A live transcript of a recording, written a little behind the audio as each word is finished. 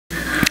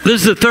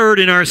This is the third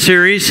in our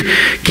series,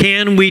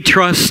 Can We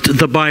Trust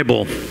the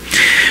Bible?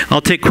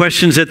 I'll take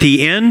questions at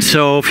the end,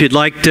 so if you'd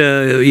like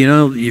to,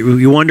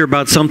 you wonder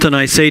about something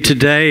I say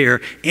today or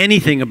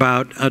anything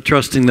about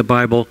trusting the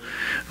Bible,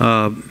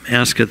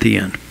 ask at the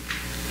end.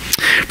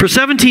 For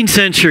 17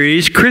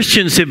 centuries,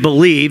 Christians have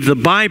believed the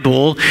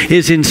Bible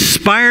is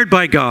inspired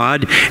by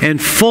God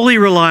and fully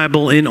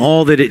reliable in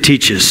all that it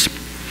teaches.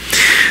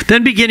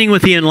 Then beginning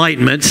with the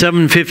Enlightenment,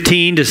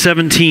 715 to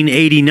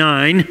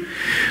 1789,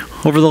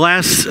 over the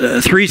last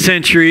 3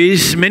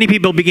 centuries, many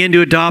people began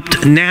to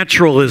adopt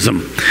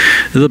naturalism,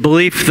 the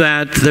belief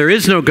that there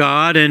is no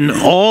God and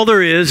all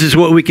there is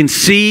what we can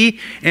see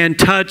and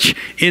touch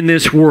in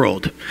this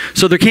world.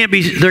 So there can't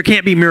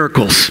be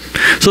miracles.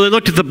 So they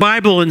looked at the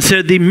Bible and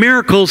said the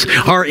miracles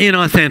are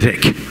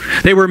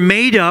inauthentic. They were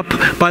made up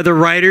by the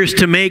writers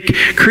to make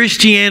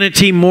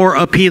Christianity more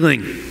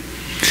appealing.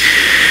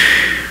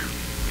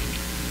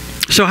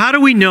 So how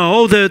do we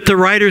know that the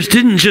writers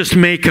didn't just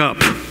make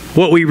up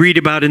what we read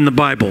about in the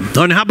Bible?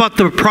 And how about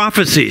the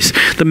prophecies?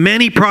 The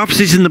many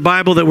prophecies in the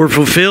Bible that were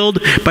fulfilled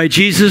by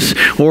Jesus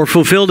or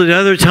fulfilled at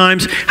other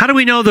times. How do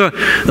we know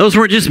those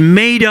weren't just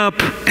made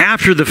up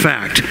after the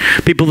fact?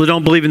 People that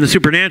don't believe in the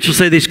supernatural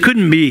say these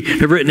couldn't be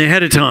written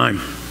ahead of time.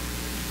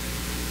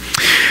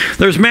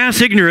 There's mass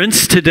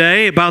ignorance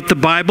today about the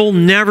Bible.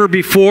 Never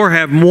before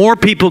have more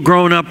people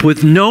grown up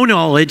with no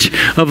knowledge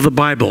of the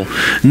Bible.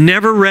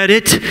 Never read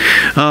it,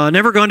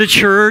 never gone to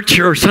church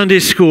or Sunday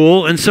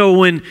school. And so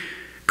when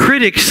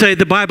critics say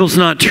the Bible's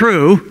not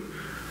true,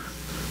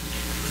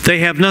 they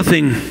have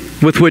nothing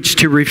with which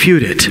to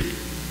refute it.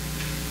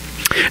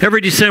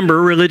 Every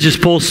December, religious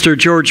pollster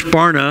George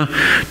Barna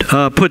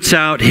puts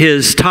out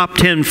his top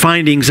 10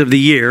 findings of the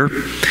year.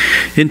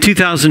 In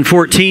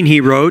 2014,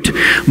 he wrote,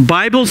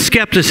 "Bible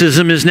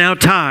skepticism is now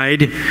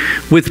tied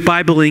with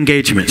Bible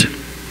engagement."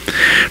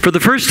 For the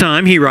first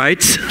time, he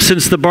writes,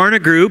 since the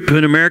Barna Group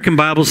and American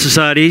Bible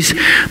Society's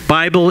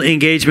Bible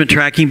engagement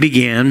tracking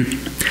began,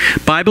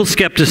 Bible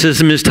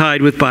skepticism is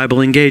tied with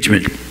Bible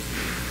engagement.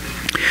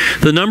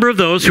 The number of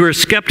those who are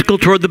skeptical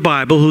toward the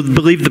Bible, who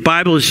believe the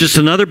Bible is just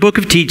another book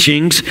of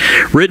teachings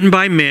written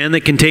by men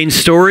that contains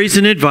stories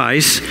and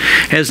advice,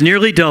 has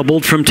nearly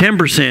doubled from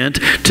 10%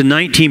 to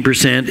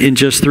 19% in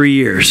just 3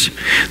 years.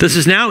 This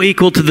is now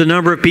equal to the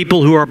number of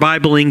people who are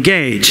Bible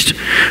engaged,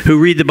 who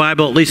read the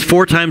Bible at least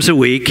 4 times a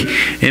week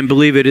and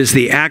believe it is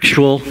the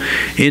actual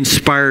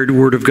inspired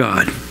Word of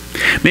God.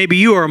 Maybe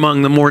you are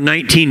among the more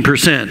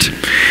 19%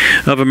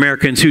 of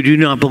Americans who do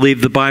not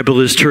believe the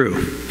Bible is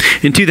true.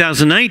 In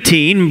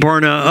 2019,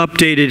 Barna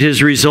updated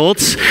his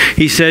results.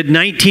 He said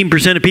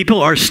 19% of people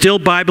are still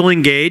Bible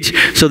engaged,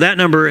 so that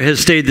number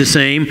has stayed the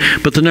same,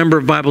 but the number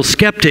of Bible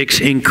skeptics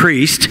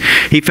increased.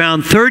 He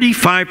found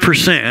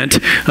 35%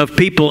 of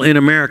people in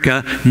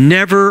America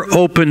never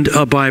opened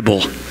a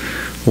Bible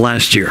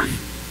last year.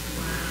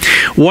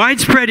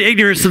 Widespread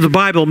ignorance of the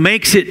Bible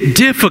makes it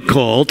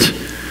difficult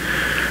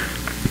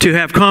to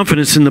have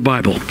confidence in the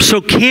Bible.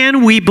 So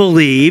can we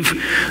believe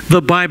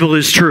the Bible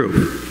is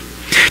true?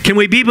 Can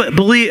we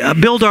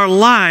build our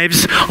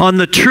lives on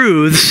the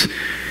truths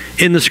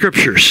in the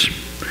Scriptures?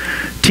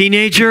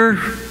 Teenager,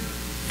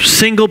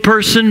 single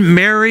person,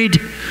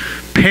 married,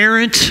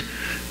 parent,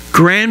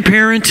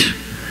 grandparent.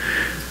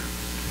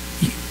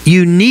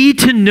 You need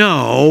to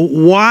know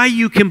why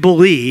you can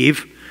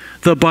believe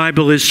the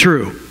Bible is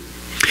true.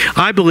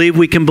 I believe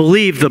we can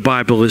believe the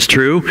Bible is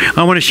true.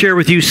 I want to share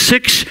with you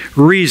 6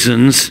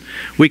 reasons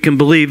we can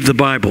believe the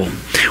Bible.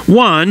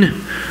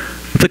 1,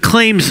 the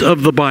claims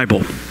of the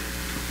Bible.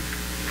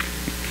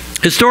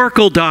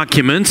 Historical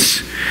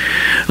documents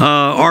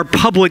are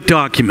public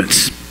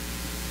documents.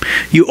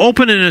 You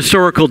open an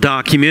historical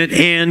document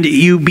and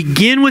you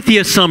begin with the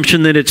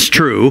assumption that it's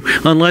true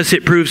unless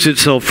it proves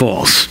itself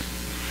false.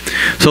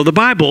 So the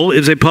Bible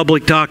is a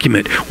public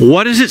document.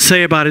 What does it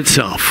say about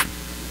itself?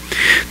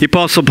 The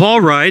Apostle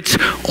Paul writes,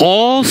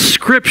 all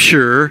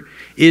Scripture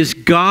is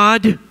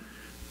God-breathed.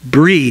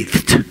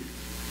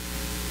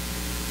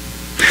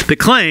 The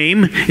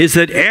claim is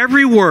that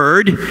every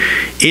word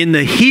in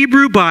the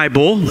Hebrew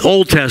Bible,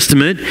 Old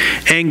Testament,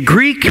 and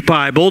Greek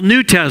Bible,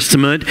 New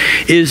Testament,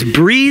 is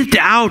breathed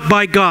out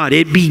by God.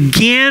 It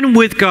began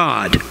with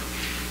God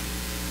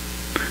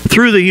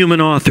through the human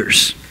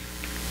authors.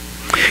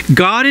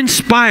 God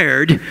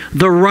inspired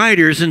the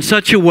writers in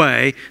such a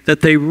way that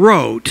they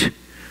wrote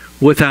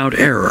without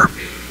error.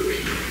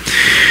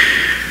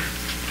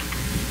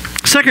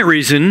 Second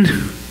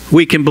reason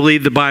we can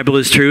believe the Bible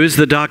is true is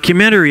the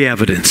documentary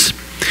evidence.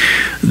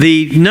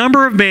 The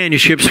number of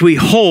manuscripts we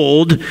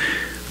hold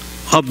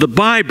of the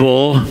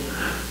Bible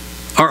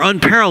are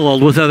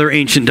unparalleled with other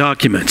ancient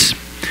documents.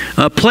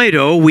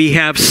 Plato, we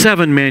have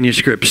 7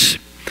 manuscripts.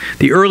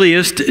 The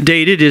earliest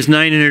dated is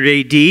 900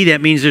 AD.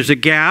 That means there's a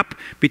gap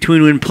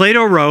between when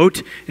Plato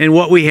wrote and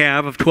what we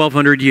have of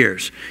 1,200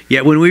 years.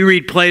 Yet when we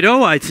read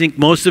Plato, I think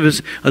most of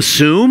us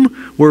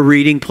assume we're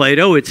reading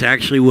Plato. It's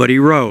actually what he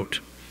wrote.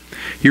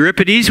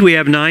 Euripides, we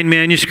have 9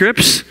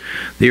 manuscripts.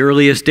 The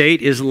earliest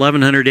date is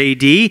 1100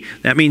 AD.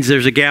 That means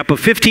there's a gap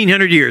of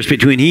 1,500 years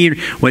between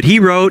what he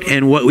wrote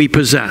and what we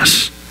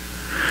possess.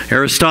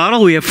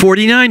 Aristotle, we have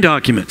 49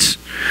 documents.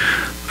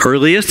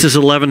 Earliest is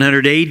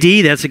 1100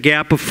 AD. That's a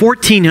gap of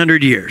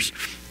 1400 years.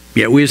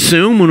 Yet we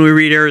assume when we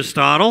read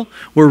Aristotle,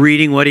 we're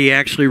reading what he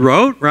actually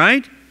wrote,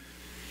 right?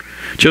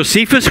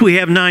 Josephus, we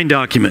have 9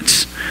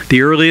 documents.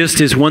 The earliest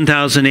is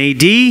 1000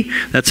 AD.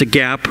 That's a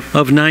gap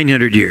of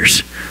 900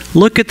 years.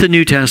 Look at the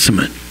New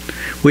Testament.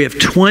 We have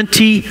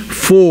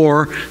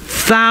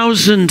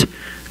 24,000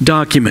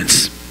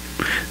 documents.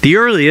 The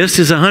earliest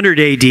is 100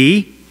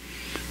 AD.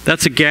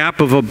 That's a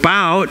gap of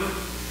about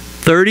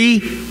 30,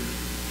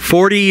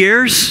 40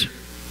 years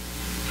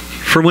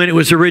from when it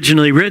was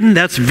originally written.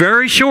 That's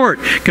very short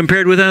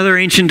compared with other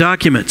ancient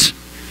documents.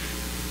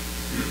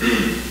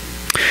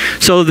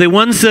 So the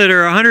ones that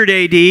are 100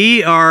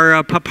 AD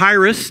are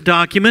papyrus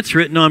documents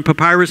written on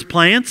papyrus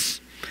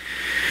plants.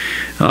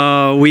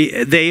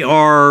 They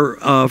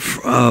are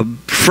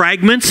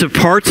fragments of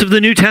parts of the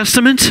New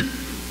Testament.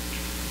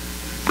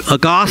 A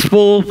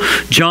gospel,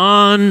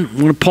 John,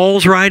 one of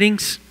Paul's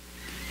writings.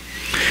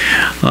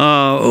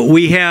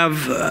 We have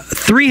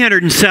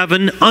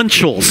 307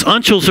 uncials.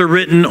 Uncials are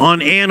written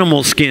on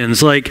animal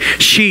skins like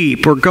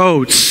sheep or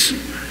goats.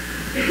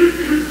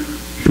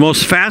 The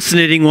most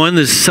fascinating one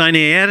is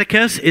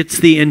Sinaiticus. It's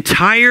the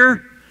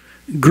entire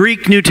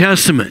Greek New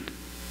Testament,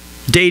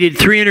 dated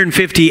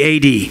 350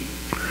 AD.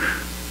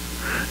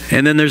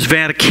 And then there's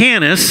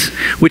Vaticanus,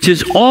 which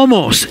is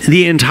almost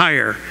the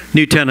entire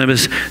New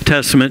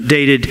Testament,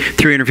 dated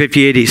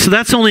 350 AD. So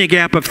that's only a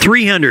gap of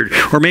 300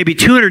 or maybe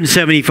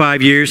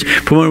 275 years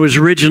from when it was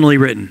originally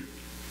written.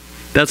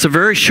 That's a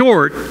very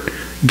short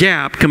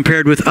gap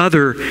compared with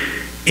other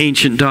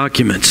ancient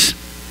documents.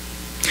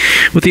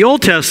 With the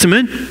Old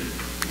Testament,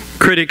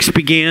 critics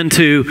began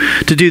to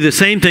do the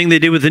same thing they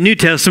did with the New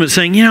Testament,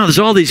 saying, you know, there's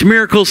all these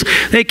miracles,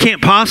 they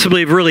can't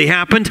possibly have really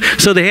happened,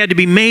 so they had to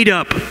be made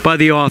up by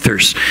the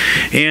authors.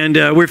 And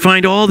we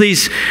find all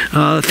these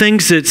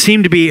things that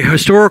seem to be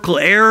historical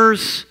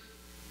errors.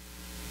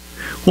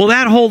 Well,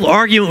 that whole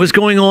argument was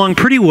going along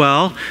pretty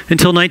well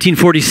until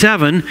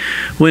 1947,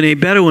 when a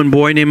Bedouin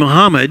boy named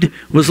Muhammad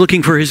was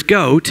looking for his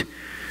goat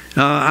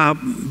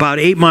about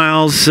 8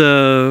 miles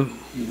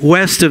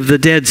west of the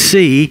Dead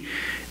Sea.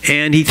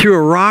 And he threw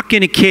a rock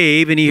in a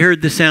cave and he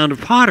heard the sound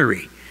of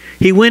pottery.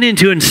 He went in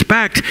to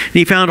inspect and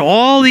he found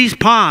all these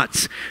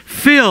pots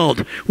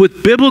filled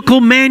with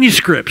biblical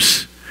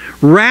manuscripts,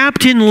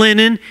 wrapped in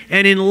linen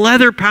and in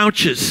leather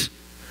pouches,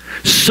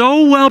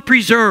 so well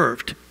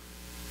preserved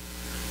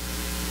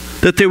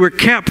that they were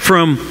kept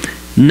from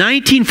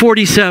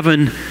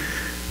 1947,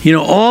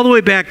 all the way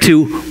back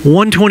to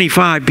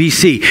 125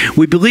 BC.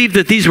 We believe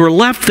that these were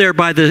left there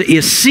by the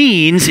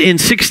Essenes in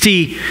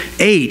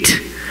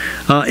 68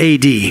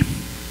 AD.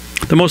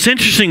 The most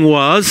interesting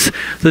was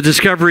the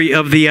discovery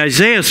of the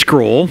Isaiah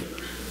scroll.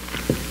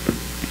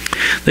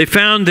 They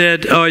found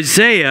that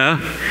Isaiah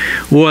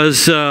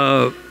was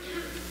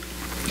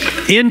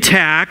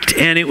intact,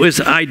 and it was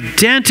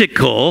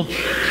identical,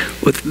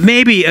 with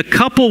maybe a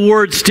couple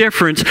words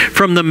difference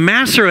from the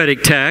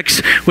Masoretic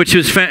text, which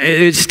was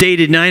it's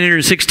dated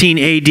 916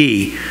 AD.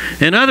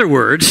 In other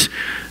words,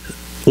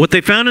 what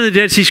they found in the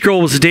Dead Sea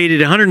Scroll was dated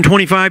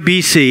 125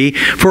 BC.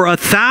 For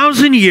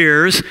 1,000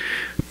 years,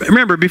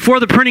 remember,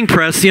 before the printing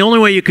press, the only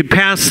way you could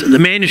pass the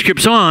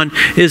manuscripts on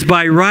is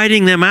by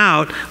writing them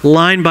out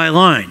line by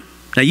line.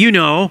 Now, you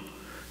know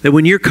that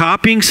when you're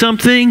copying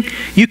something,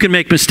 you can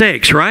make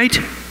mistakes, right?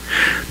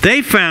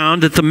 They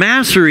found that the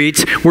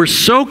Masoretes were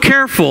so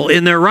careful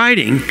in their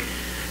writing,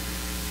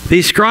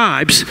 these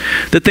scribes,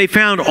 that they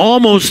found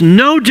almost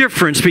no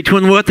difference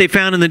between what they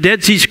found in the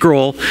Dead Sea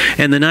Scroll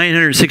and the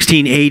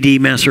 916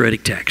 AD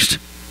Masoretic text.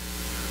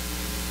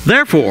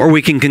 Therefore,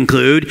 we can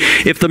conclude,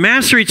 if the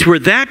Masoretes were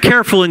that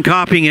careful in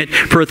copying it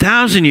for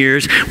 1,000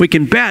 years, we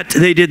can bet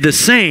they did the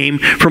same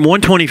from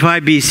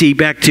 125 BC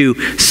back to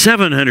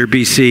 700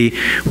 BC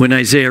when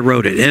Isaiah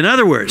wrote it. In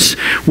other words,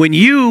 when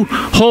you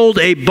hold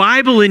a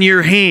Bible in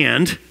your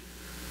hand,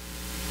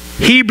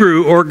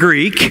 Hebrew or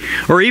Greek,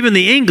 or even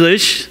the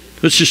English,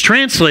 which is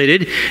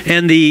translated,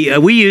 and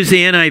we use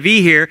the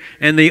NIV here,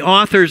 and the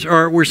authors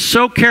were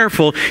so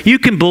careful, you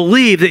can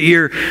believe that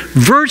you're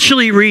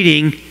virtually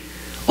reading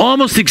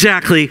almost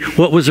exactly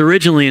what was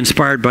originally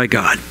inspired by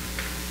God.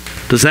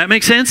 Does that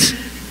make sense?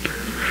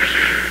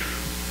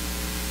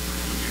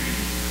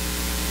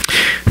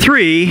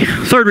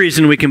 Third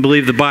reason we can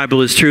believe the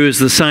Bible is true is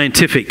the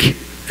scientific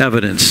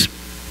evidence.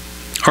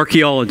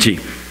 Archaeology.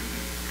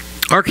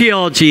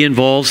 Archaeology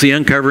involves the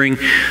uncovering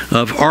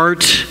of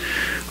art,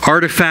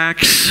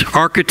 artifacts,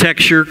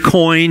 architecture,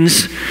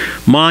 coins,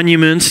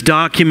 monuments,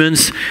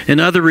 documents,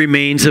 and other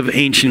remains of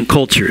ancient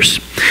cultures.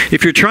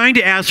 If you're trying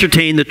to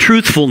ascertain the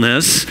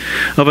truthfulness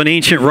of an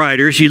ancient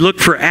writers, you look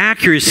for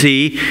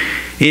accuracy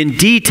in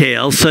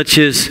details such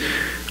as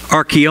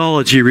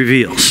archaeology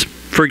reveals.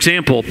 For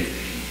example,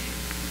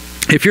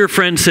 if your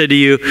friend said to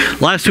you,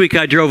 last week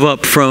I drove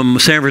up from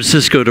San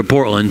Francisco to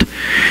Portland,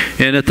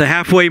 and at the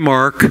halfway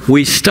mark,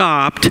 we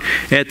stopped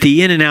at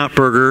the In-N-Out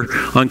Burger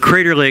on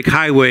Crater Lake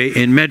Highway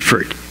in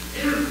Medford.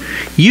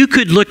 You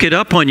could look it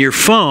up on your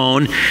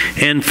phone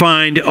and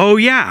find, oh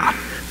yeah,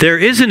 There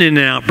is an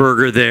In-N-Out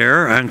Burger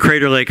there on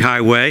Crater Lake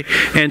Highway,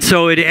 and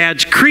so it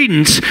adds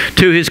credence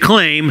to his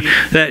claim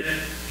that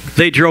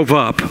they drove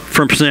up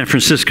from San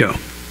Francisco.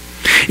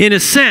 In a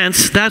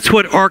sense, that's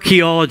what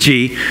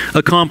archaeology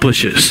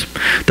accomplishes.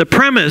 The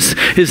premise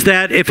is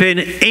that if an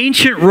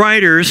ancient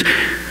writer's,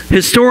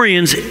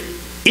 historians'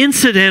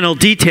 incidental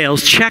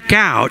details check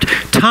out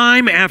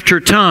time after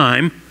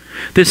time,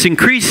 this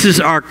increases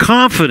our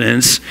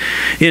confidence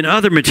in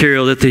other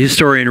material that the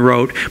historian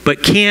wrote,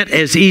 but can't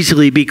as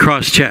easily be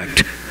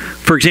cross-checked.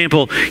 For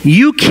example,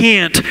 you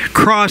can't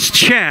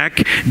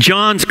cross-check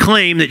John's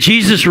claim that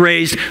Jesus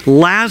raised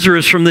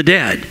Lazarus from the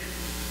dead.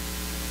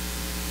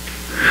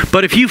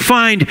 But if you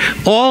find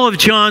all of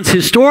John's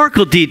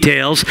historical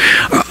details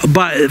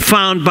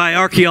found by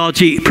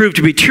archaeology proved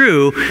to be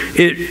true,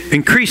 it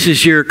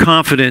increases your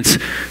confidence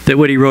that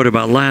what he wrote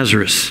about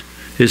Lazarus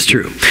is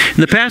true.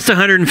 In the past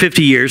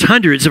 150 years,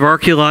 hundreds of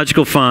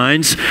archaeological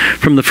finds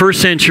from the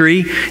 1st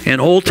century and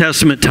Old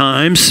Testament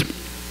times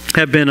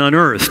have been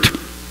unearthed.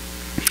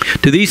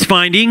 Do these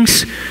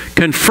findings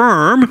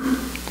confirm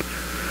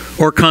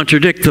or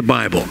contradict the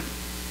Bible?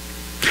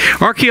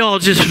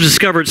 Archaeologists have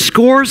discovered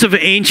scores of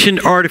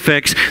ancient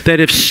artifacts that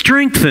have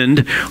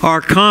strengthened our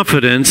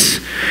confidence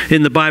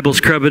in the Bible's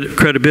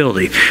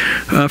credibility.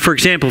 For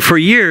example, for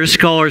years,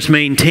 scholars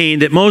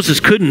maintained that Moses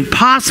couldn't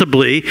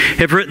possibly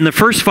have written the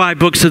first 5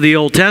 books of the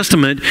Old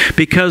Testament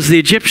because the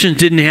Egyptians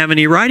didn't have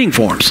any writing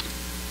forms.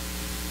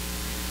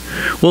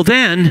 Well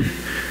then,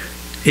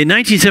 in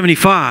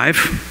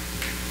 1975,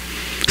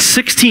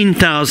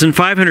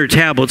 16,500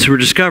 tablets were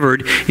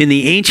discovered in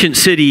the ancient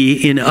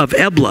city of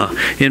Ebla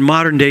in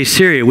modern-day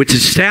Syria, which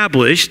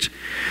established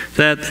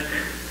that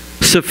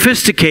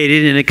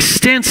sophisticated and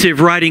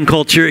extensive writing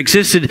culture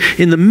existed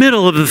in the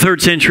middle of the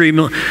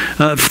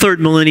 3rd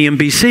millennium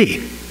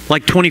BC,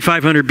 like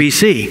 2500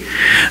 BC,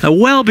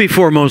 well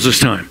before Moses'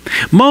 time.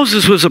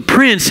 Moses was a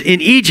prince in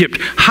Egypt,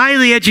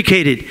 highly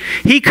educated.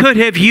 He could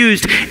have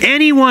used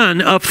any one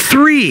of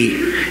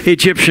 3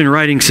 Egyptian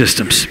writing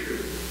systems.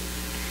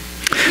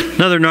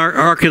 Another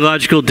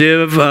archaeological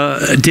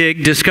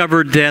dig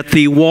discovered that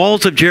the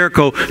walls of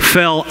Jericho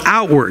fell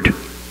outward.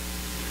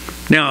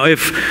 Now,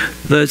 if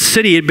the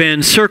city had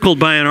been circled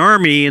by an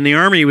army and the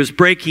army was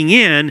breaking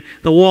in,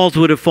 the walls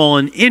would have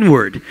fallen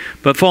inward.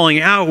 But falling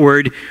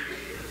outward,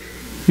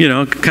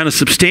 kind of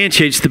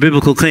substantiates the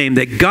biblical claim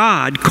that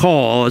God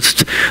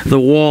caused the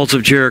walls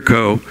of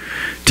Jericho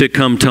to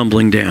come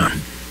tumbling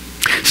down.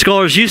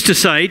 Scholars used to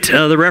cite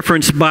the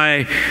reference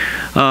by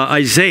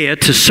Isaiah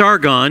to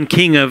Sargon,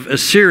 king of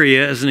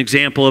Assyria, as an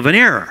example of an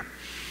error,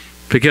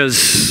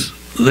 because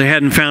they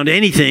hadn't found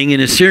anything in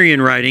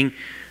Assyrian writing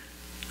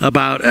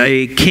about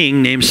a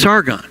king named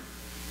Sargon.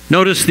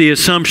 Notice the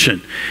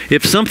assumption.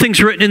 If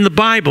something's written in the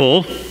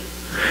Bible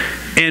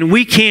and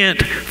we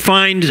can't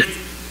find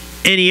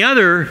any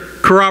other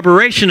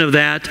corroboration of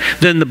that,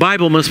 then the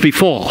Bible must be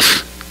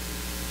false.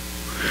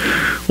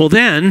 Well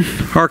then,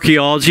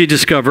 archaeology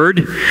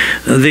discovered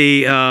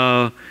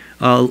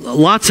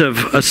lots of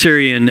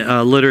Assyrian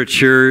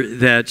literature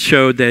that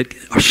showed that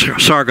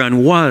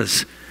Sargon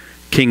was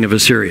king of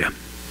Assyria.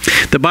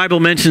 The Bible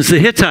mentions the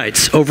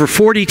Hittites over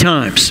 40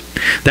 times.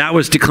 That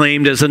was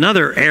declaimed as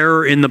another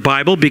error in the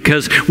Bible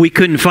because we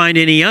couldn't find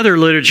any other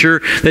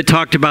literature that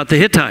talked about the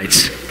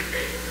Hittites.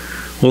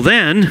 Well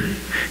then,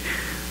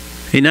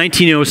 in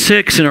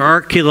 1906, an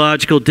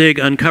archaeological dig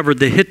uncovered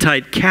the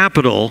Hittite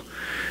capital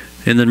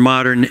in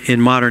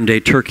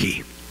modern-day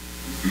Turkey.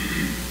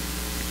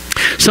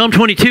 Psalm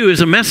 22 is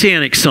a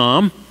messianic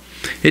psalm.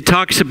 It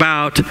talks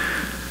about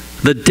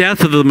the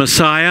death of the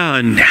Messiah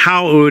and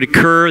how it would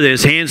occur, that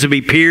his hands would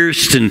be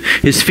pierced and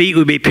his feet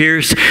would be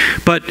pierced.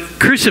 But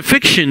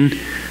crucifixion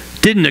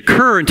didn't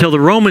occur until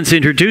the Romans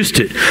introduced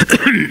it.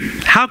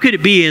 How could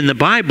it be in the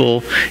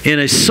Bible in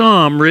a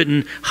psalm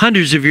written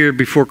hundreds of years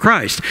before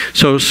Christ?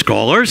 So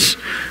scholars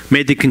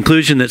made the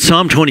conclusion that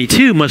Psalm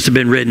 22 must have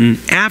been written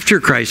after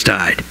Christ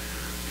died.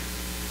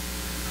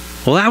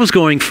 Well, that was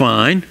going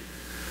fine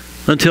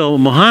until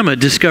Muhammad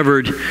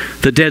discovered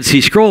the Dead Sea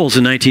Scrolls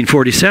in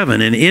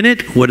 1947. And in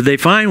it, what did they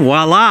find?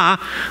 Voila,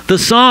 the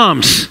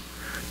Psalms,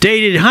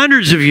 dated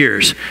hundreds of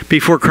years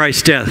before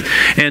Christ's death.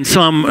 And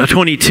Psalm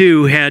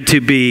 22 had to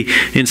be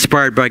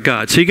inspired by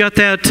God. So you got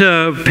that,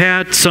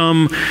 Pat,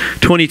 Psalm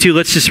 22.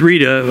 Let's just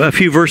read a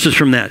few verses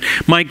from that.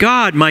 My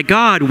God,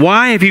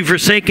 why have you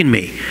forsaken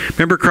me?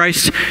 Remember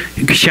Christ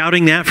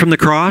shouting that from the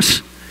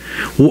cross?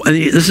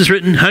 This is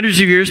written hundreds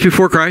of years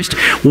before Christ.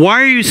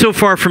 Why are you so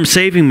far from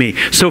saving me,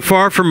 so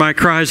far from my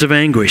cries of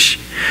anguish?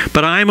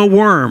 But I am a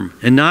worm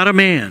and not a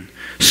man,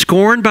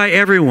 scorned by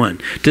everyone,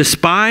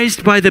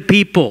 despised by the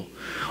people.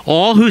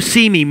 All who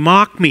see me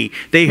mock me.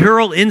 They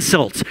hurl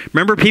insults.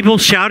 Remember people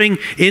shouting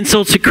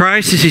insults at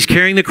Christ as he's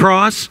carrying the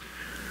cross?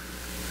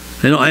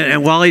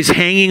 And while he's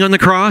hanging on the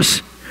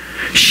cross?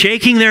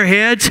 Shaking their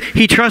heads,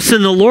 he trusts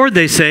in the Lord,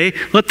 they say.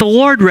 Let the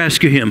Lord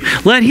rescue him.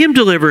 Let him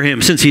deliver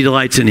him, since he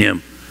delights in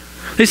him.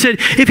 They said,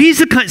 if he's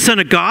the Son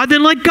of God,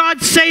 then let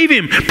God save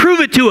him. Prove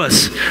it to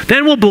us.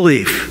 Then we'll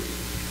believe.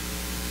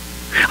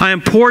 I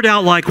am poured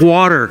out like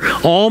water.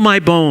 All my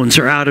bones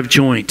are out of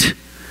joint.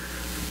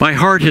 My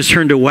heart has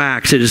turned to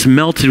wax. It is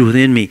melted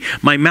within me.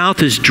 My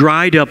mouth is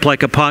dried up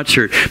like a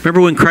potsherd.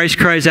 Remember when Christ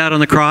cries out on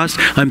the cross,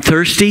 I'm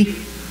thirsty?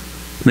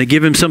 And they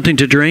give him something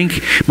to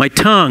drink. My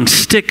tongue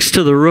sticks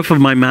to the roof of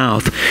my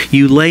mouth.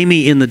 You lay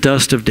me in the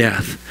dust of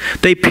death.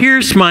 They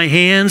pierced my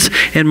hands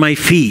and my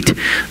feet.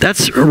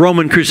 That's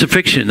Roman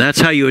crucifixion.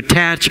 That's how you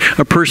attach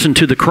a person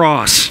to the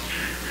cross.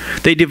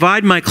 They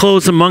divide my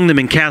clothes among them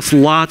and cast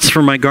lots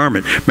for my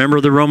garment. Remember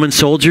the Roman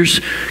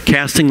soldiers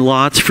casting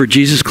lots for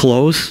Jesus'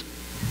 clothes?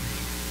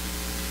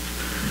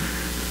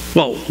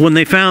 Well, when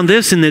they found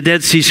this in the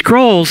Dead Sea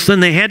Scrolls, then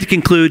they had to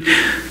conclude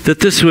that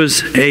this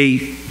was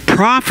a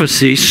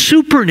prophecy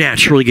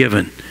supernaturally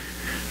given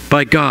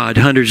by God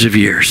hundreds of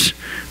years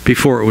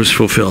before it was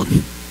fulfilled.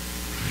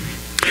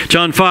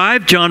 John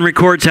 5, John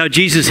records how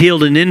Jesus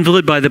healed an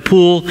invalid by the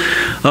pool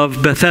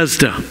of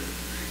Bethesda.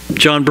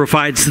 John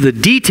provides the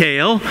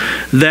detail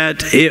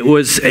that it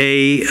was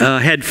a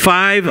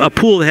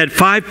pool that had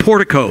 5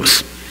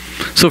 porticos.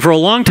 So for a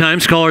long time,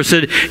 scholars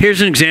said,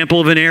 here's an example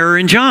of an error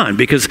in John,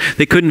 because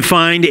they couldn't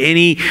find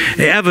any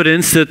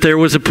evidence that there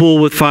was a pool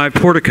with 5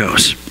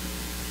 porticos.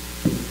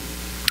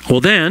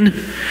 Well then,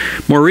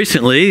 more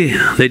recently,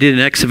 they did an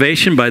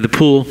excavation by the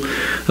pool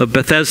of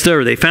Bethesda,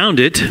 or they found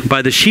it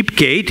by the Sheep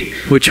Gate,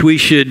 which we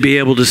should be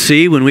able to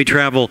see when we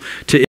travel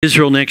to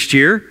Israel next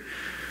year.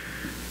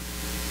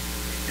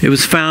 It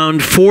was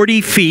found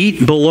 40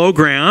 feet below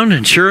ground,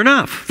 and sure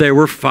enough, there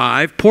were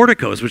 5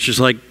 porticos, which is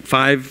like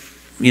 5,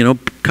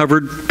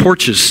 covered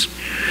porches.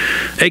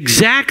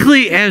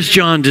 Exactly as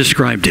John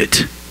described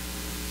it.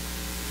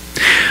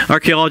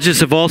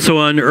 Archaeologists have also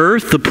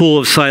unearthed the pool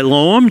of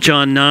Siloam,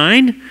 John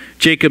 9,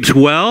 Jacob's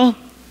well,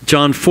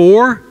 John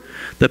 4,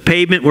 the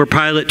pavement where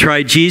Pilate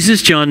tried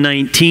Jesus, John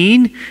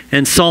 19,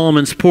 and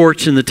Solomon's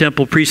porch in the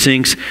temple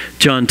precincts,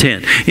 John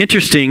 10.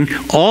 Interesting,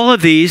 all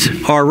of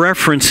these are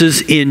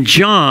references in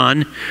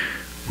John,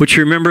 which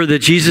remember the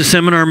Jesus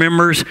Seminar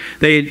members,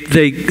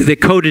 they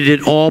coded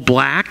it all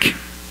black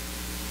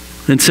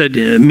and said,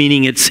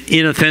 meaning it's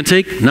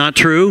inauthentic, not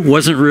true,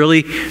 wasn't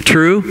really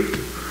true.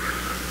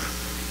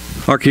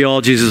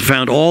 Archaeologists have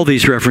found all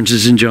these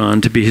references in John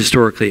to be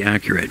historically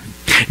accurate.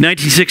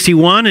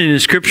 1961, an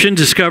inscription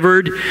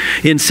discovered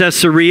in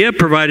Caesarea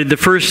provided the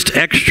first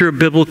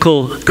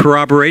extra-biblical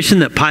corroboration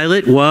that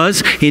Pilate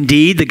was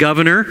indeed the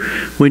governor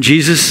when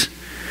Jesus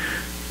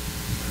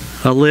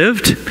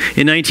lived.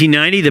 In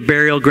 1990, the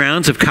burial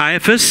grounds of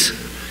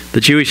Caiaphas,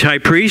 the Jewish high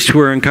priest,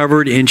 were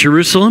uncovered in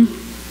Jerusalem.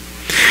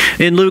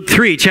 In Luke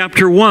 3,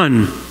 chapter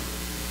 1,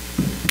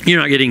 you're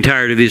not getting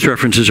tired of these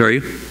references, are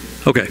you?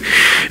 Okay.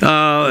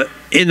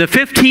 In the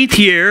 15th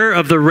year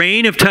of the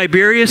reign of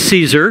Tiberius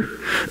Caesar,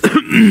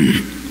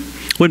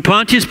 when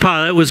Pontius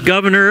Pilate was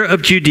governor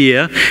of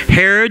Judea,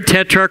 Herod,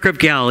 tetrarch of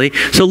Galilee.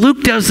 So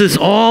Luke does this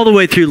all the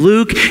way through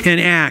Luke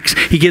and Acts.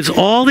 He gives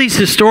all these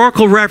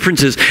historical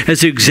references as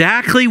to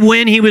exactly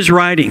when he was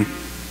writing.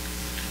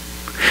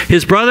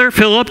 His brother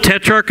Philip,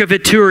 tetrarch of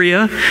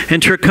Iturea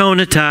and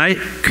Trachonitis,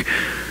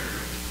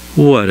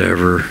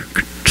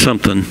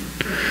 something.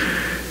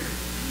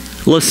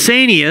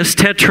 Lysanias,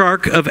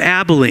 tetrarch of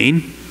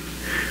Abilene.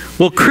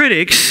 Well,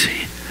 critics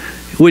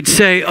would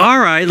say, all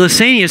right,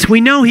 Lysanias,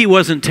 we know he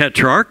wasn't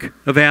tetrarch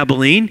of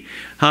Abilene.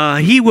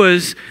 He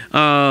was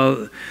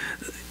the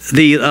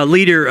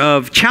leader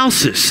of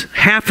Chalcis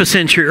half a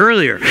century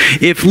earlier.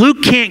 If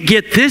Luke can't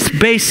get this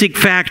basic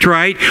fact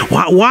right,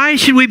 why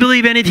should we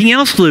believe anything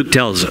else Luke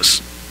tells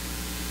us?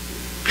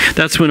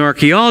 That's when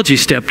archaeology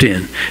stepped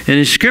in. An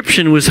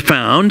inscription was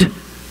found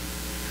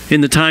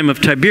in the time of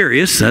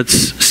Tiberius, that's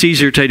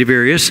Caesar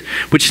Tiberius,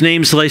 which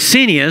names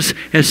Lysanias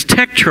as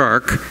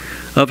tetrarch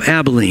of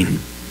Abilene,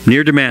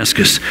 near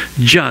Damascus,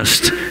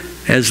 just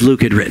as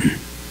Luke had written,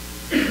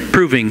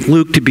 proving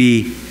Luke to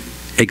be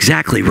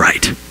exactly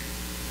right.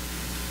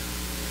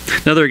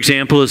 Another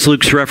example is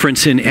Luke's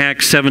reference in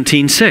Acts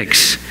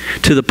 17:6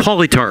 to the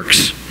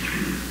Polytarchs.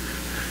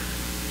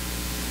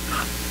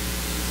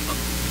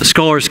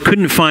 Scholars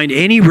couldn't find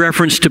any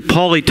reference to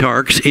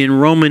polytarchs in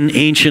Roman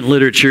ancient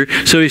literature,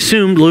 so he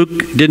assumed Luke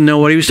didn't know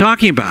what he was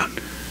talking about.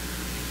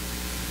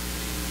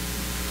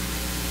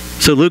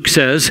 So Luke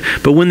says,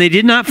 but when they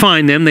did not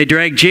find them, they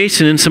dragged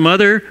Jason and some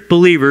other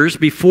believers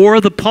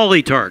before the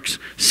polytarchs,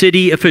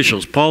 city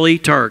officials,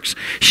 polytarchs,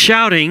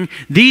 shouting,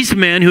 these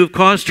men who have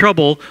caused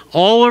trouble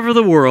all over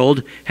the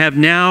world have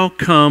now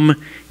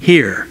come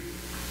here.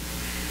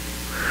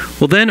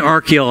 Well, then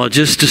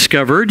archaeologists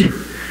discovered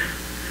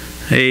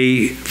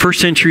a first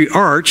century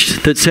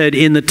arch that said,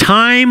 in the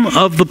time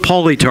of the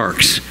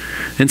Polytarchs.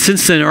 And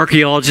since then,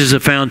 archaeologists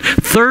have found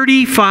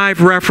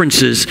 35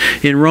 references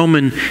in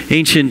Roman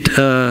ancient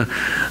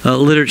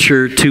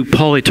literature to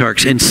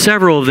Polytarchs, and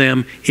several of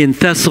them in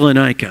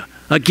Thessalonica.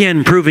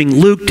 Again, proving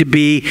Luke to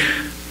be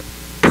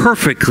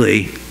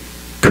perfectly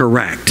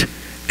correct,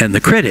 and the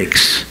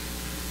critics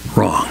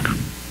wrong.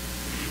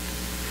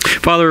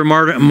 Father of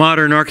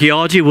modern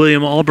archaeology,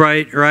 William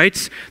Albright,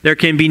 writes, there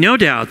can be no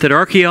doubt that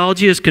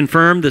archaeology has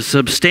confirmed the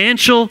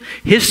substantial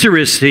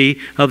historicity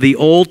of the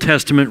Old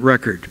Testament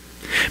record.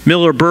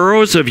 Miller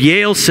Burroughs of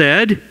Yale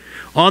said,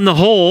 on the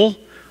whole,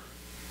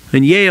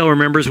 and Yale,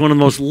 remember, is one of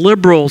the most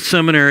liberal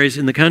seminaries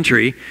in the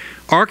country,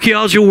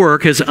 archaeological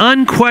work has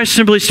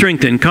unquestionably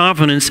strengthened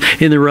confidence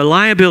in the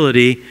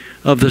reliability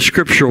of the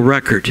scriptural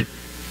record.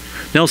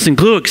 Nelson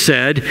Glueck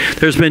said,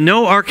 there's been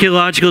no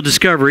archaeological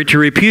discovery to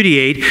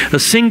repudiate a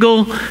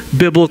single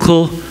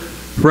biblical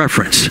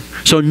reference.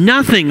 So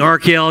nothing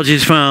archaeology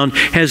has found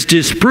has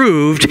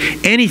disproved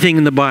anything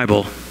in the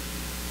Bible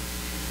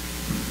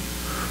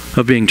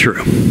of being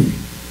true.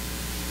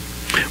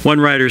 One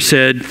writer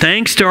said,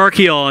 thanks to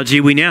archaeology,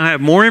 we now have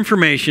more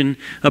information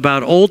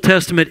about Old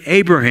Testament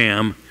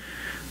Abraham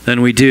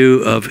than we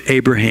do of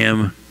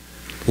Abraham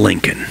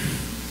Lincoln.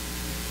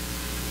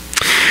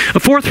 A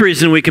fourth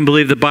reason we can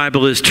believe the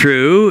Bible is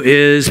true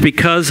is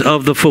because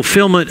of the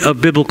fulfillment of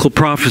biblical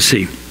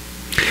prophecy.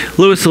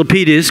 Louis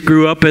Lapidus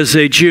grew up as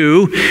a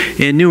Jew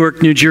in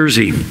Newark, New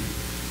Jersey.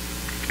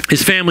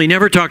 His family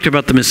never talked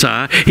about the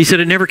Messiah. He said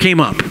it never came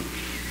up.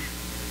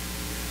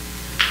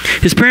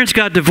 His parents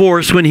got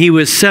divorced when he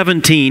was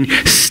 17,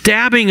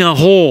 stabbing a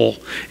hole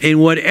in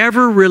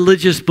whatever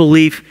religious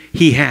belief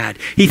he had.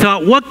 He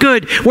thought, what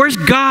good? Where's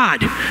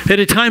God at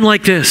a time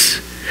like this?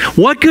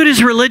 What good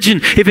is religion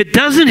if it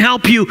doesn't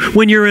help you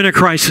when you're in a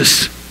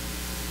crisis?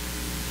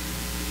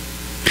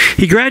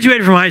 He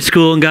graduated from high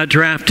school and got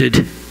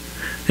drafted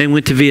and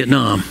went to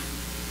Vietnam.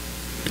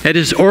 At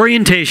his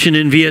orientation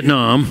in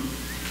Vietnam,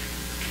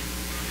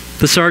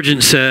 the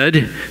sergeant said,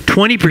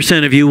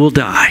 20% of you will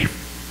die.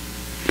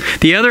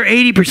 The other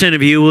 80%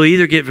 of you will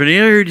either get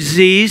venereal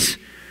disease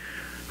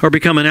or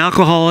become an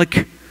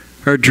alcoholic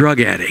or a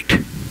drug addict.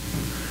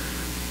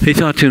 He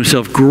thought to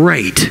himself,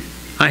 great.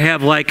 I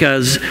have like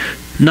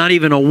not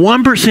even a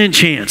 1%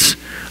 chance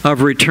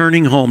of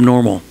returning home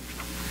normal.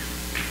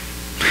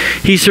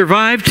 He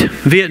survived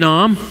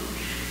Vietnam,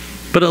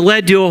 but it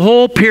led to a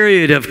whole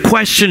period of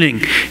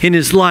questioning in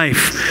his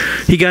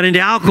life. He got into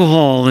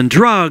alcohol and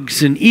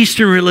drugs and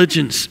Eastern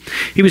religions.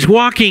 He was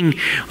walking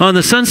on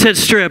the Sunset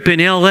Strip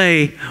in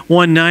L.A.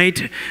 one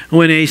night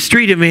when a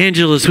street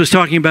evangelist was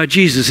talking about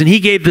Jesus, and he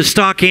gave the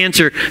stock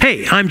answer,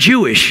 hey, I'm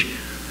Jewish.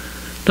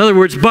 In other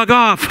words, bug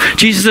off.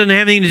 Jesus doesn't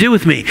have anything to do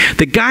with me.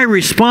 The guy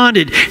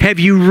responded,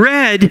 have you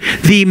read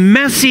the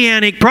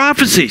messianic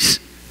prophecies?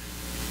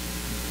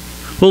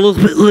 Well,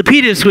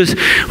 Lapidus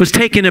was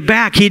taken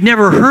aback. He'd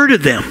never heard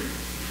of them.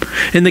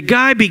 And the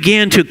guy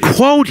began to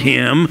quote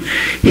him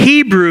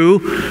Hebrew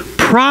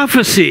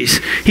prophecies.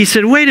 He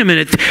said, wait a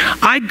minute,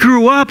 I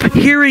grew up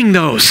hearing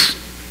those.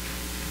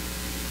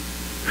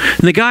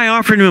 And the guy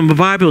offered him a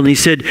Bible and he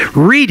said,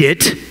 read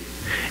it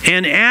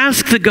and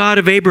ask the God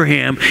of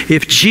Abraham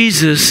if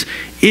Jesus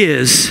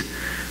is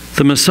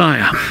the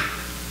Messiah.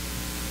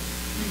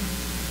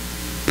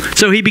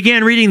 So he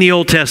began reading the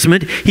Old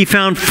Testament. He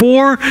found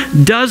 4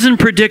 dozen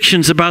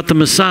predictions about the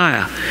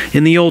Messiah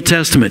in the Old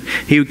Testament.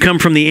 He would come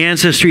from the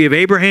ancestry of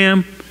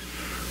Abraham,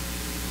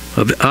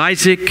 of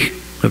Isaac,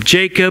 of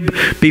Jacob,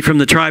 be from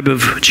the tribe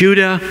of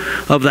Judah,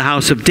 of the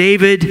house of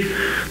David.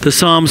 The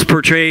Psalms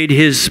portrayed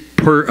his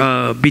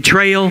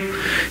betrayal,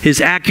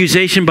 his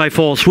accusation by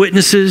false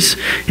witnesses,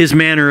 his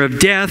manner of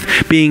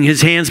death, being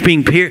his hands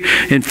being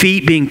and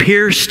feet being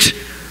pierced,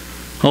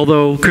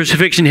 although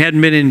crucifixion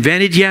hadn't been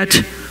invented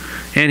yet,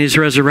 and his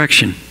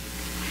resurrection.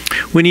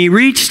 When he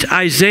reached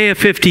Isaiah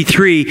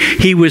 53,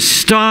 he was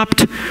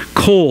stopped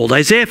cold.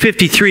 Isaiah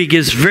 53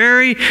 gives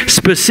very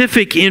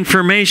specific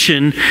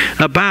information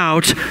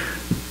about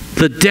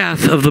the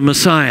death of the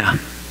Messiah.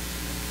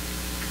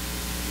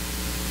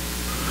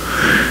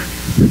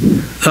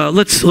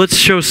 Let's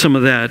show some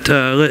of that.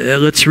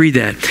 Let's read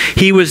that.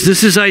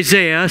 This is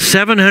Isaiah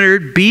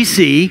 700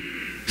 BC,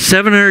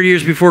 700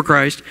 years before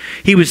Christ.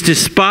 He was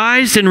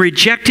despised and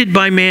rejected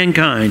by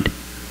mankind.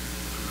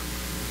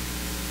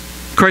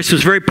 Christ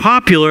was very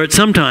popular at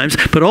some times,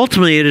 but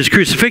ultimately at his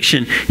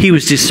crucifixion, he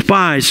was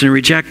despised and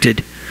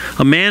rejected.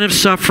 A man of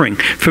suffering,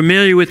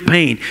 familiar with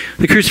pain.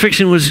 The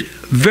crucifixion was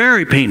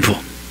very painful.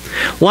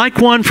 Like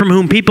one from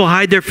whom people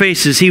hide their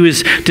faces, he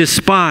was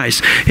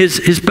despised.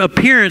 His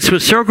appearance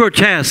was so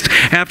grotesque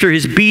after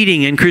his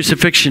beating and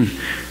crucifixion.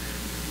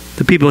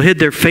 The people hid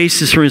their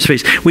faces from his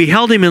face. We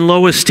held him in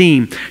low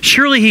esteem.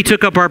 Surely he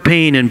took up our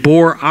pain and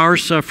bore our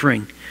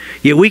suffering.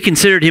 Yet we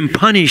considered him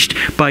punished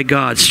by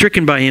God,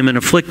 stricken by him and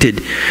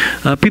afflicted.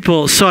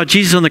 People saw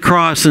Jesus on the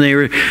cross and they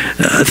were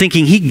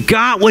thinking he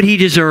got what he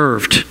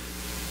deserved.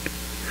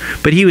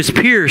 But he was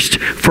pierced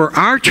for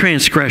our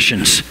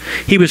transgressions.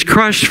 He was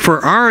crushed for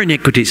our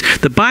iniquities.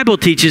 The Bible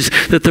teaches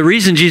that the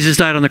reason Jesus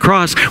died on the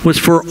cross was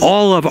for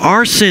all of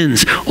our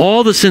sins,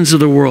 all the sins of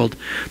the world.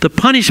 The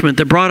punishment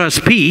that brought us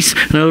peace,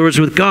 in other words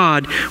with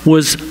God,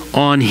 was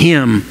on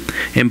him.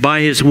 And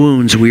by his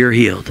wounds we are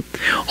healed.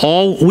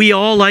 We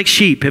all like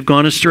sheep have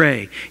gone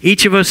astray.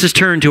 Each of us has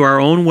turned to our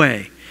own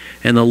way.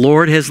 And the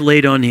Lord has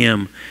laid on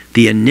him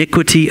the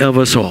iniquity of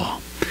us all.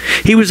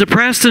 He was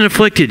oppressed and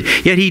afflicted,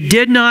 yet he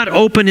did not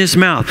open his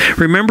mouth.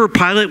 Remember,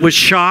 Pilate was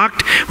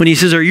shocked when he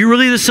says, are you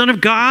really the Son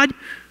of God?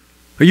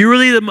 Are you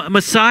really the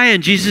Messiah?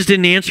 And Jesus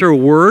didn't answer a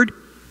word.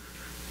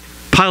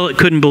 Pilate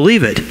couldn't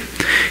believe it.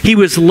 He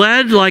was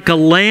led like a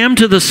lamb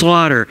to the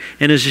slaughter,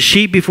 and as a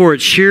sheep before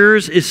its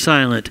shearers is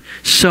silent,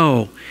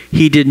 so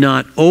he did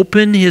not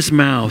open his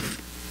mouth.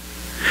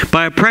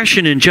 By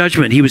oppression and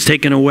judgment he was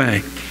taken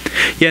away.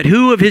 Yet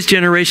who of his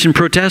generation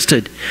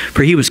protested?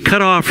 For he was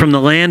cut off from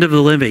the land of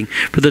the living.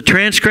 For the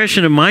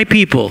transgression of my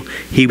people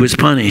he was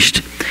punished.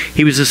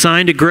 He was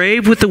assigned a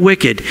grave with the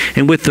wicked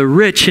and with the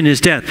rich in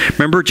his death.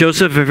 Remember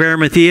Joseph of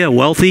Arimathea, a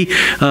wealthy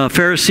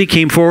Pharisee,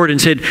 came forward and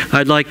said,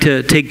 I'd like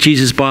to take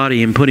Jesus'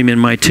 body and put him in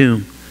my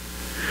tomb.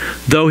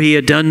 Though he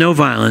had done no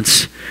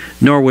violence,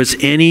 nor was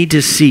any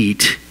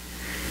deceit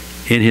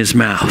in his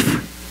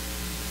mouth.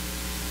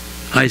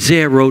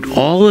 Isaiah wrote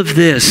all of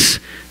this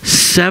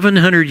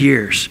 700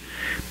 years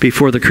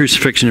before the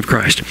crucifixion of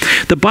Christ.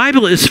 The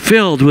Bible is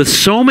filled with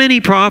so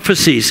many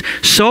prophecies,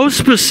 so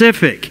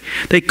specific,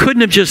 they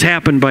couldn't have just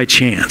happened by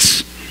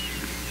chance.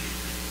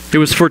 It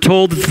was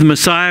foretold that the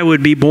Messiah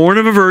would be born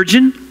of a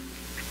virgin,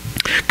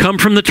 come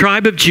from the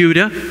tribe of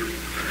Judah,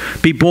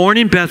 be born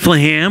in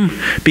Bethlehem,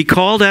 be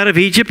called out of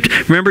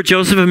Egypt. Remember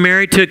Joseph and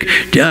Mary took,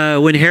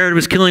 when Herod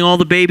was killing all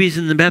the babies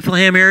in the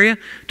Bethlehem area,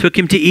 took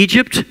him to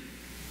Egypt.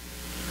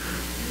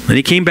 Then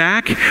he came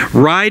back,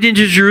 ride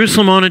into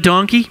Jerusalem on a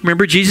donkey.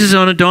 Remember Jesus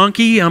on a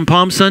donkey on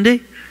Palm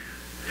Sunday?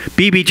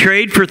 Be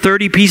betrayed for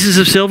 30 pieces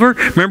of silver.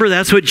 Remember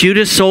that's what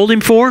Judas sold him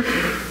for?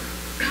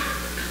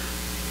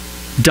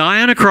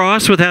 Die on a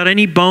cross without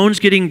any bones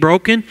getting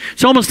broken.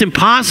 It's almost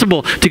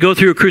impossible to go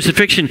through a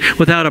crucifixion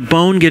without a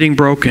bone getting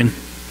broken.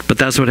 But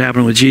that's what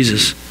happened with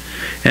Jesus.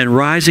 And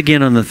rise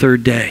again on the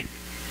third day.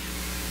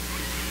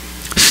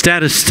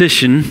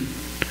 Statistician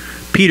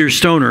Peter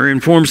Stoner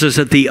informs us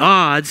that the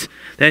odds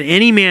that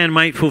any man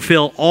might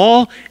fulfill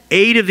all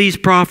 8 of these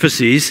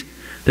prophecies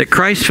that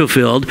Christ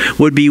fulfilled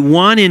would be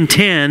 1 in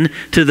 10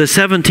 to the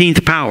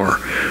 17th power.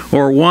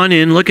 Or 1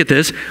 in, look at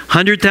this,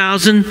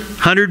 100,000,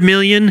 100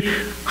 million,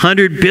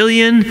 100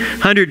 billion,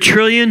 100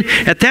 trillion.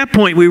 At that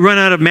point, we run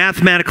out of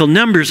mathematical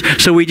numbers,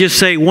 so we just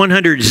say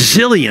 100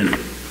 zillion.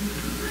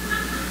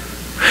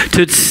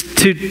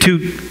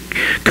 To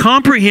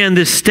comprehend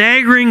this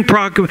staggering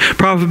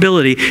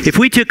probability, if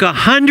we took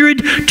 100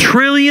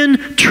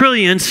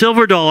 trillion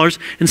silver dollars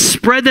and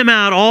spread them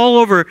out all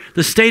over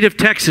the state of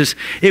Texas,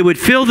 it would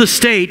fill the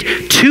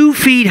state 2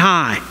 feet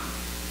high.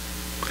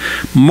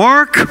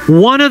 Mark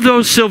one of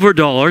those silver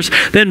dollars,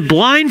 then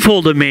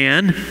blindfold a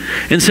man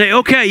and say,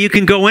 okay, you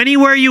can go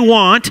anywhere you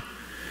want.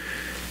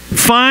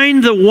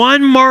 Find the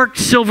one marked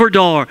silver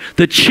dollar.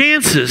 The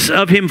chances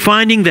of him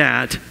finding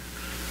that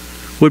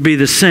would be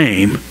the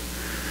same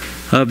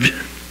of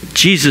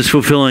Jesus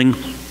fulfilling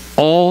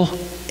all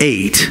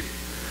 8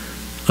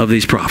 of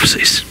these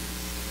prophecies.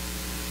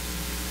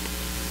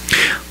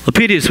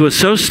 Lepidus was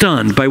so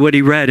stunned by what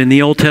he read in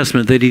the Old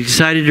Testament that he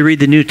decided to read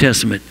the New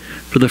Testament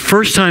for the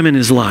first time in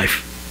his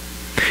life.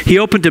 He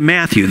opened to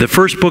Matthew, the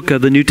first book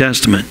of the New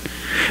Testament.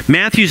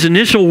 Matthew's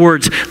initial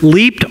words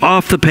leaped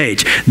off the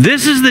page.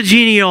 This is the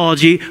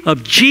genealogy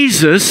of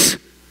Jesus,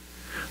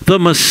 the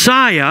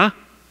Messiah,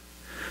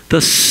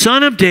 the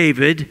son of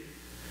David,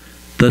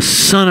 the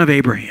son of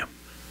Abraham.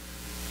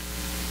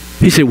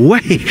 He said,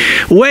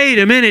 wait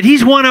a minute,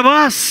 he's one of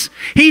us.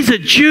 He's a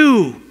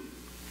Jew.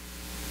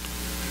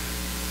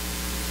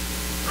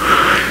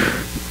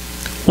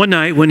 One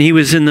night when he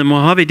was in the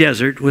Mojave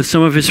Desert with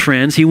some of his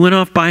friends, he went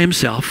off by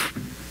himself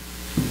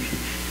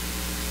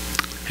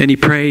and he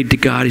prayed to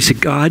God. He said,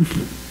 God,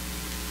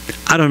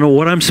 I don't know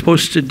what I'm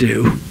supposed to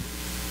do,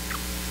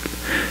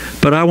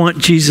 but I want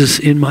Jesus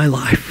in my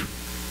life.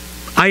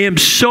 I am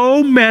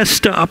so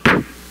messed up.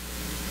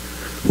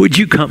 Would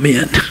you come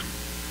in?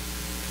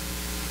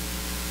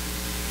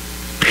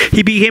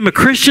 He became a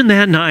Christian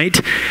that night,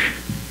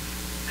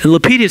 and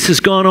Lepidus has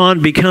gone on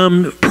to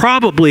become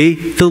probably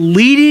the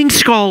leading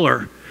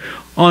scholar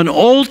on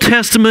Old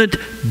Testament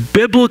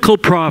biblical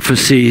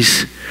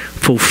prophecies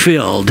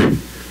fulfilled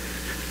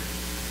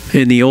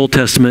in the Old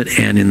Testament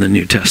and in the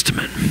New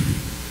Testament.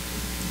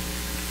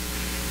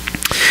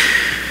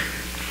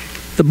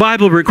 The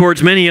Bible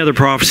records many other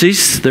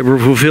prophecies that were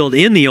fulfilled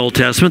in the Old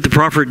Testament. The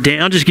prophet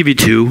Daniel, I'll just give you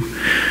 2.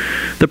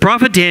 The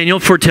prophet Daniel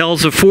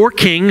foretells of 4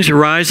 kings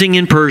arising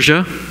in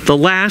Persia, the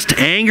last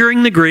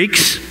angering the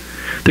Greeks.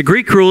 The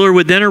Greek ruler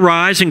would then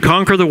arise and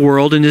conquer the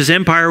world, and his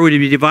empire would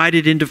be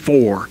divided into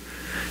 4.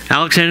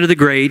 Alexander the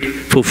Great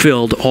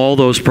fulfilled all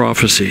those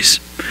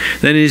prophecies.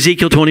 Then in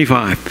Ezekiel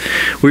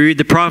 25, we read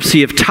the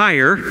prophecy of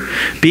Tyre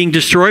being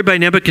destroyed by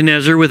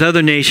Nebuchadnezzar with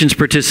other nations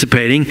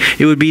participating.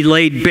 It would be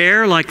laid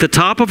bare like the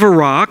top of a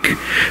rock.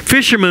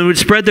 Fishermen would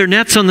spread their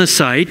nets on the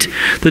site.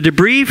 The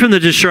debris from the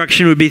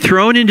destruction would be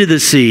thrown into the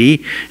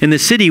sea, and the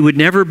city would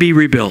never be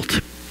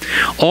rebuilt.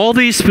 All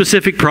these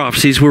specific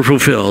prophecies were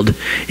fulfilled,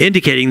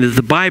 indicating that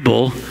the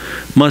Bible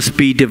must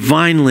be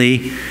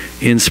divinely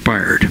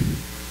inspired.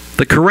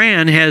 The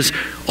Quran has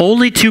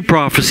only 2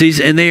 prophecies,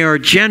 and they are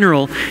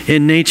general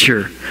in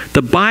nature.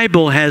 The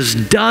Bible has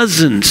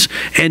dozens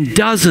and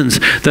dozens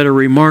that are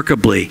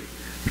remarkably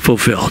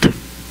fulfilled,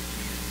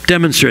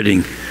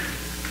 demonstrating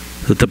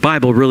that the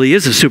Bible really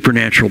is a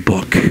supernatural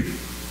book,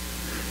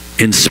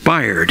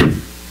 inspired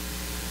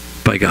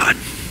by God.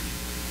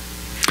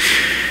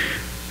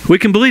 We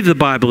can believe the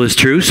Bible is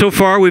true. So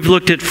far, we've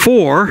looked at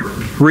 4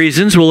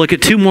 reasons. We'll look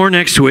at 2 more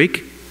next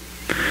week.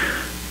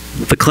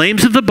 The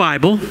claims of the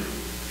Bible.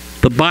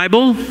 The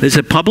Bible is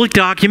a public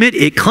document.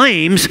 It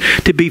claims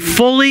to be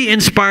fully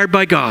inspired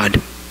by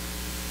God.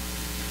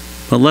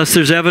 Unless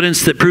there's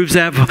evidence that proves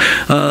that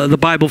the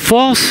Bible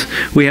false,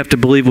 we have to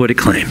believe what it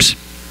claims.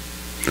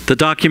 The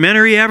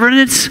documentary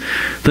evidence,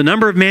 the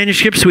number of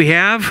manuscripts we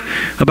have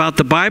about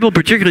the Bible,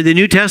 particularly the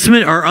New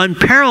Testament, are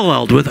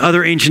unparalleled with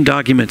other ancient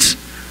documents.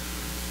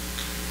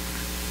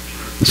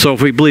 So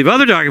if we believe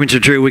other documents are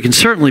true, we can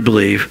certainly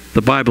believe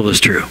the Bible is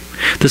true.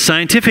 The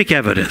scientific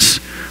evidence,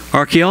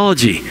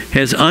 archaeology,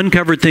 has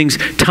uncovered things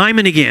time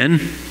and again.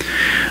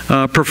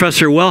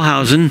 Professor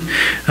Wellhausen,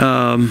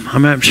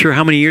 I'm not sure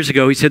how many years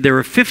ago, he said there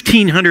were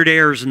 1,500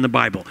 errors in the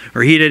Bible,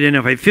 or he'd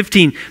identified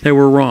 15 that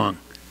were wrong.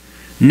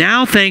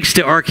 Now, thanks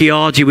to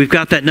archaeology, we've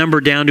got that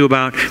number down to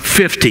about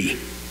 50.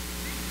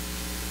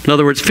 In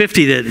other words,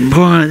 50 that,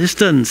 boy, this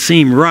doesn't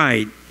seem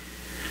right.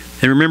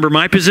 And remember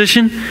my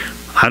position?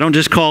 I don't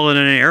just call it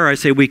an error. I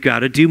say we've got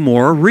to do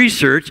more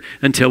research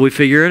until we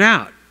figure it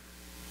out.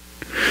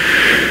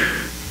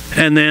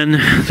 And then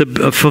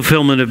the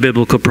fulfillment of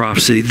biblical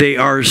prophecy. They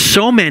are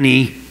so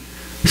many,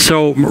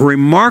 so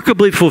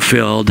remarkably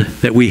fulfilled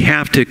that we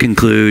have to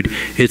conclude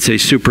it's a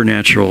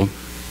supernatural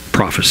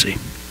prophecy.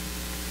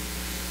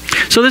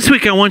 So this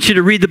week I want you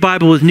to read the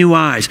Bible with new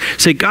eyes.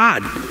 Say,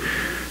 God,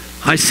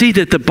 I see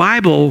that the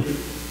Bible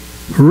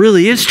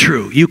really is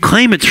true. You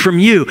claim it's from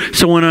you.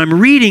 So when I'm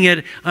reading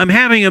it, I'm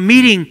having a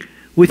meeting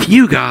with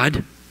you,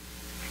 God.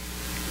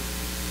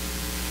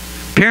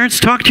 Parents,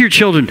 talk to your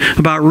children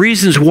about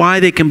reasons why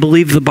they can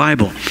believe the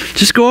Bible.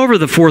 Just go over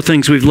the 4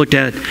 things we've looked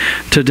at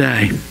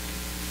today.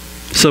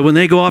 So when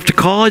they go off to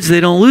college, they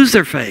don't lose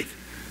their faith.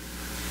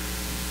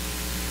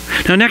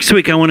 Now next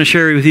week I want to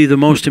share with you the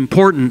most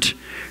important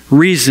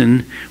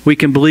reason we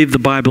can believe the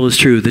Bible is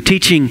true. The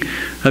teaching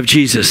of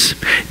Jesus.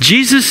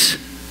 Jesus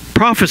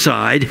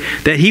prophesied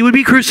that he would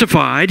be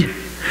crucified,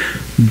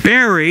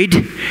 buried,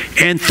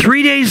 and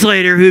 3 days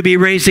later he would be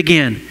raised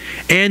again.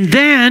 And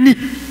then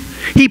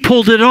he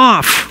pulled it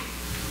off,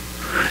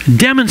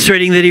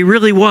 demonstrating that he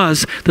really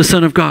was the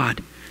Son of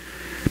God.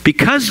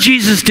 Because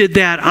Jesus did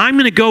that, I'm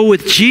going to go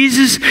with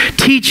Jesus'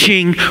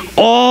 teaching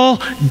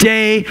all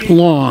day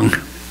long.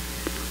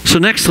 So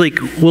next week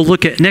we'll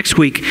look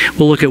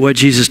at what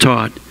Jesus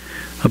taught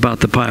about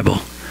the Bible.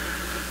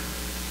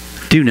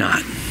 Do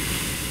not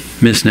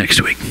miss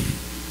next week.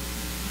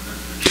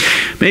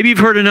 Maybe you've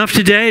heard enough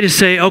today to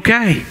say,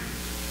 okay,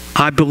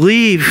 I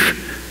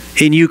believe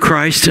in you,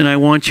 Christ, and I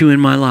want you in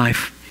my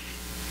life.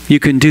 You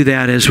can do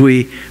that as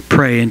we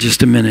pray in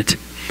just a minute.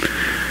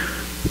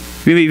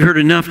 Maybe you've heard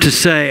enough to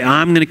say,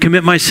 I'm going to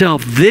commit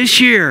myself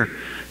this year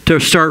to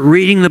start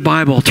reading the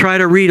Bible. Try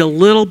to read a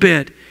little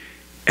bit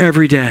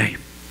every day.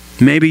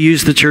 Maybe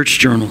use the church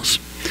journals.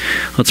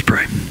 Let's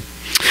pray.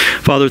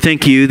 Father,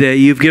 thank you that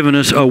you've given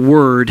us a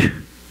word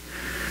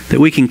that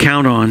we can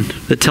count on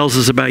that tells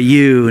us about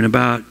you and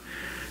about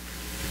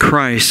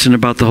Christ and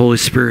about the Holy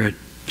Spirit,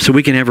 so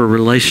we can have a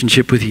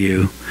relationship with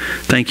you.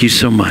 Thank you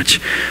so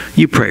much.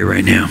 You pray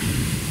right now.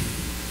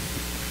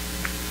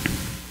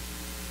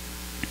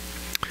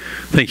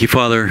 Thank you,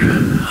 Father,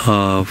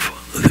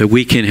 that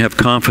we can have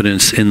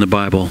confidence in the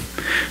Bible.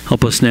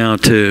 Help us now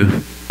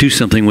to do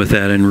something with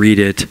that and read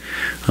it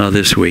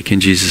this week. In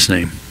Jesus'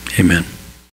 name, amen.